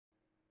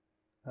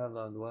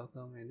Hello and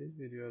welcome. In this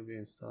video I'll be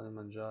installing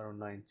Manjaro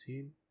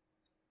 19.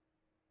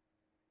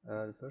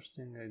 The first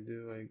thing I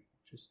do, I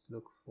just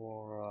look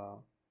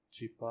for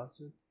gparser.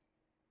 You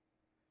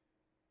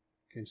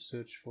can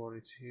search for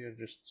it here,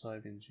 just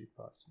type in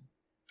gparser.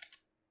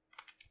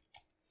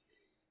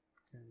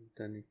 And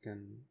then you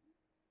can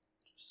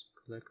just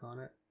click on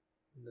it,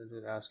 and then it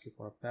will ask you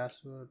for a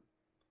password.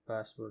 The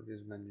password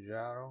is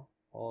Manjaro,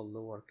 all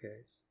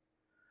lowercase.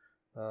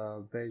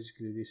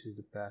 Basically this is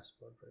the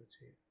password right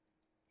here.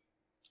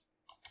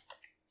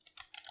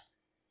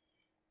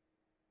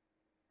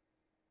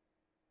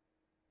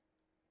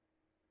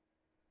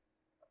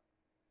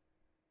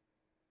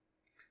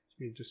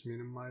 We just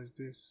minimize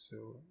this,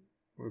 so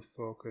we'll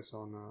focus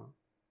on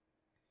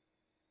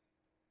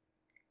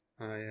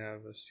I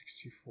have a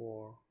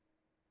 64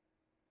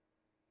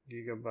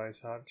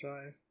 gigabyte hard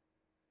drive.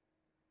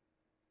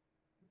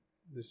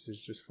 This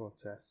is just for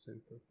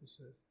testing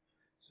purposes.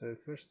 So the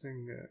first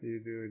thing you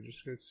do is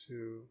just go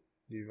to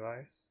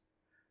device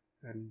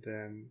and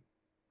then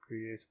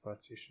create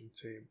partition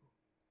table.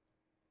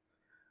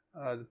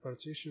 The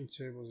partition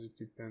tables, it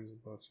depends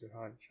about your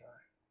hard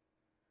drive.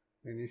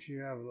 And if you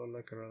have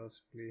like a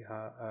relatively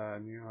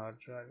new hard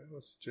drive, I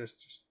would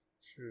suggest just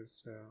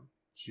choose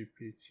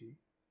GPT.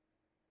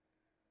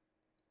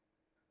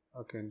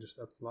 Okay, and just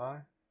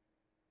apply.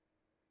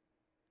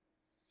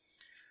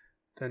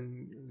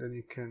 Then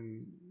you can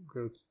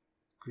go to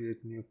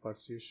create new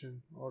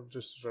partition, or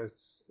just right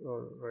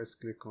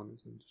click on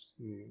it and just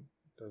new.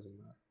 It doesn't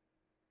matter.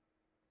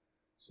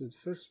 So the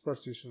first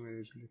partition I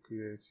usually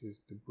create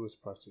is the boot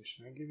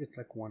partition. I give it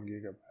like 1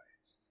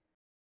 gigabyte.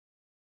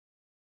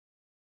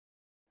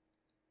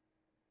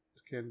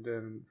 Okay,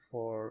 then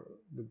for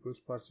the boot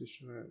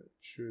partition, I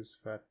choose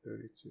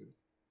FAT32.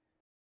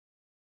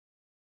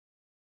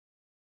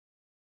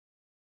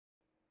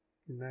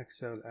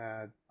 Next, I'll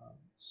add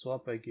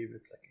swap. I give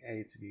it like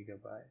 8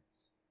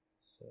 gigabytes.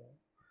 So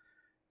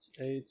it's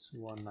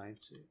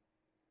 8192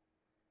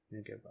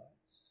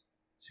 megabytes.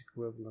 It's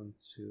equivalent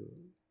to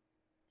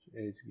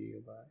 8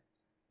 gigabytes.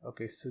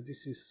 Okay, so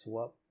this is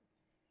swap.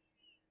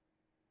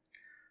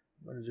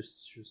 I'm gonna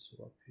just choose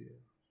swap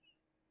here.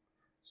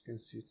 As you can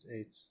see, it's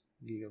 8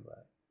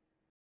 gigabytes.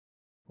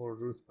 For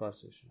root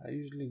partition, I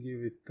usually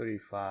give it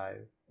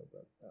 35,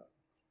 but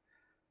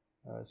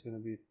it's gonna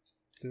be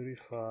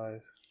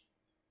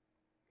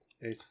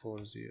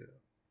 35840,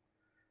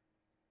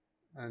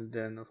 and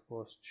then of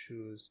course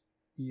choose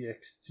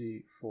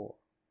ext4.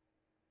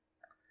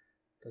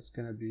 That's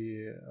gonna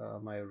be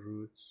my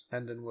roots,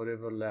 and then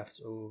whatever left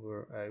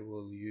over I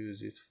will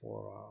use it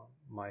for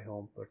my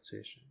home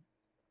partition,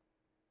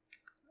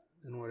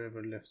 and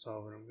whatever left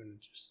over I'm gonna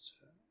just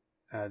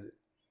add it.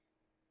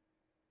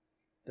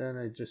 Then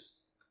I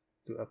just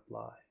do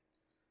apply.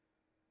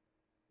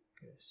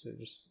 Okay, so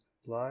just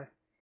apply.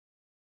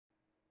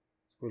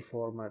 It will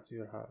format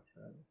your hard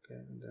drive. Okay,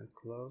 and then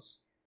close.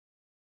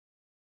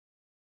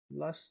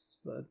 Last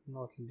but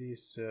not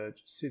least,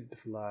 just set the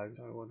flag.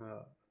 I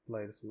wanna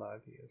apply the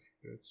flag here. If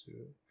you go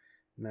to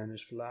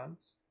manage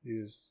flags,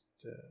 use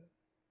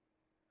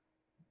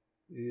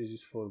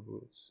this for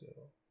boot.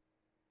 So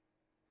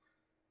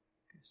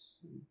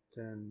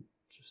then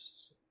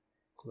just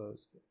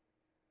close it.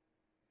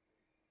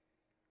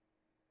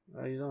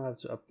 You don't have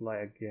to apply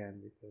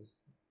again because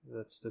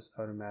that's just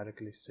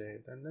automatically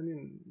saved, and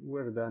then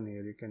we're done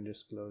here. You can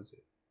just close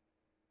it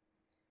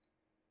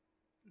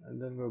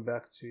and then go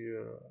back to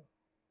your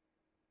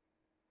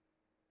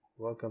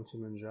welcome to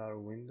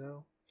Manjaro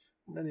window,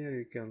 and then here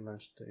you can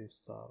launch the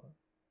installer.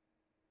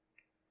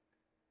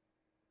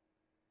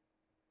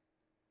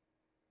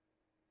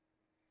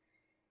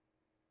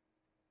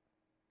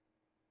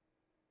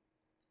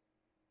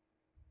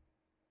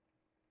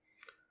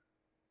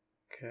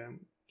 Okay,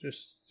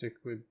 just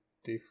stick with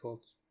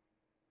default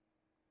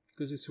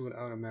because it will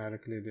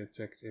automatically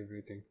detect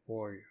everything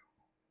for you.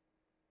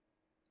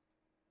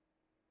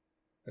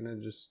 And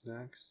then just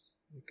next,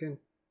 you can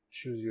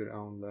choose your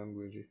own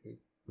language. If it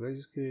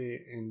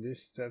basically in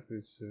this step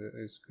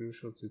it's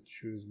crucial to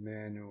choose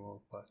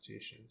manual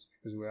partitions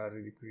because we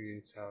already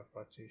create our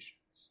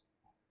partitions.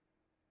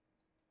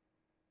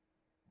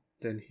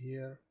 Then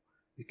here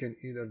you can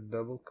either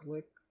double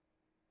click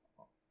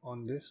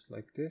on this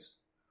like this,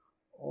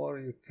 or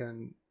you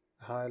can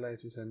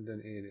highlight it and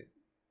then edit.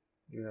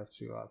 You have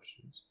two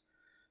options.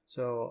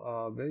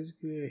 So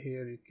basically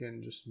here you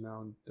can just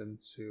mount them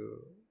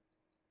to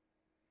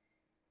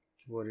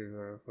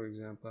whatever. For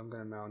example, I'm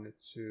gonna mount it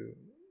to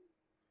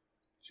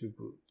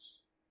boots.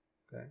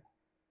 Okay,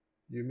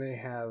 you may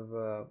have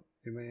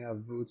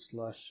boot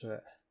slash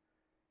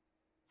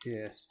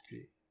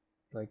ASP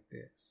like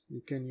this.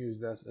 You can use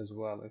that as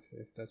well if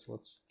that's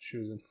what's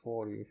chosen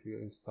for you. If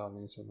you're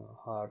installing it on a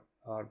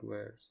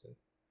hardware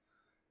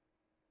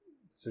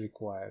that's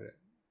required.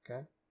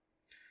 Okay,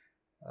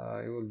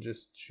 you will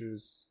just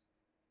choose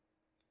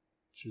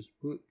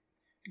boot.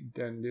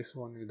 Then this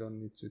one you don't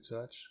need to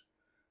touch.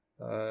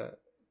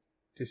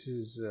 This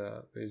is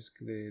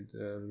basically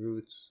the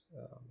roots.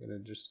 I'm gonna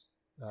just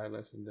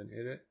highlight and then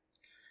edit.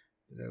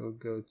 Then I will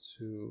go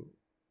to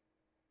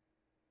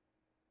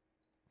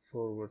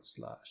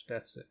 //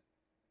 that's it.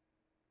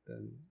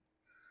 Then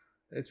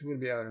it will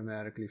be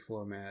automatically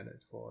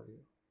formatted for you.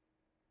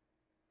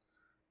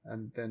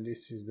 And then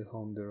this is the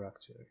home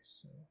directory,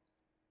 so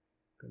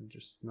you can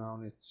just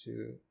mount it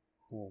to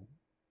home.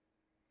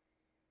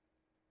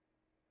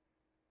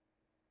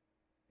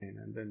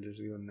 And then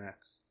just go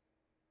next.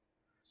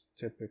 It's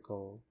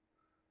typical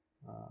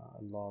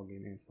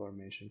login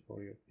information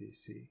for your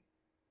PC.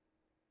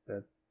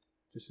 But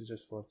this is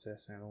just for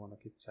testing. I don't want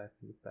to keep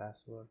typing the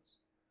passwords.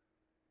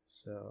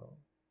 So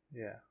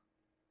yeah.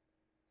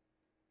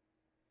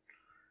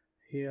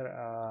 Here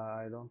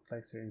I don't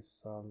like to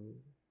install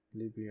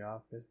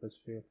LibreOffice, but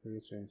feel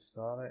free to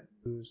install it.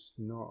 Use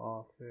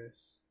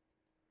NoOffice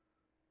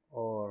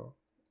or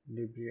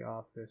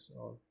LibreOffice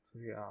or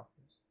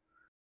FreeOffice.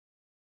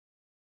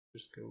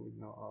 Just go with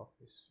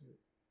NoOffice.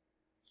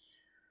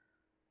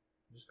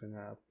 I'm just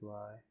gonna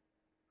apply,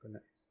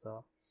 gonna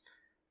install,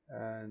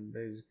 and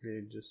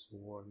basically just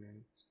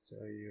warning to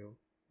tell you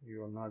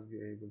will not be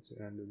able to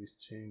undo these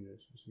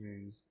changes, which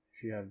means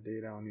if you have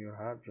data on your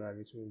hard drive,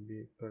 it will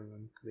be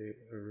permanently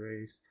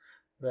erased.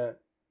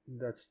 But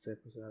that step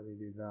is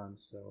already done,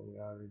 so we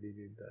already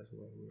did that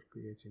when we were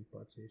creating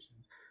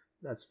partitions.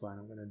 That's fine.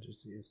 I'm gonna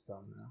just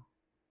install now.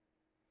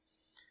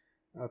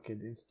 Okay,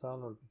 the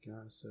installer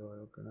began, so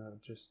I'm gonna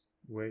just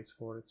wait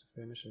for it to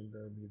finish and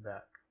they'll be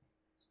back.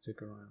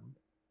 Stick around.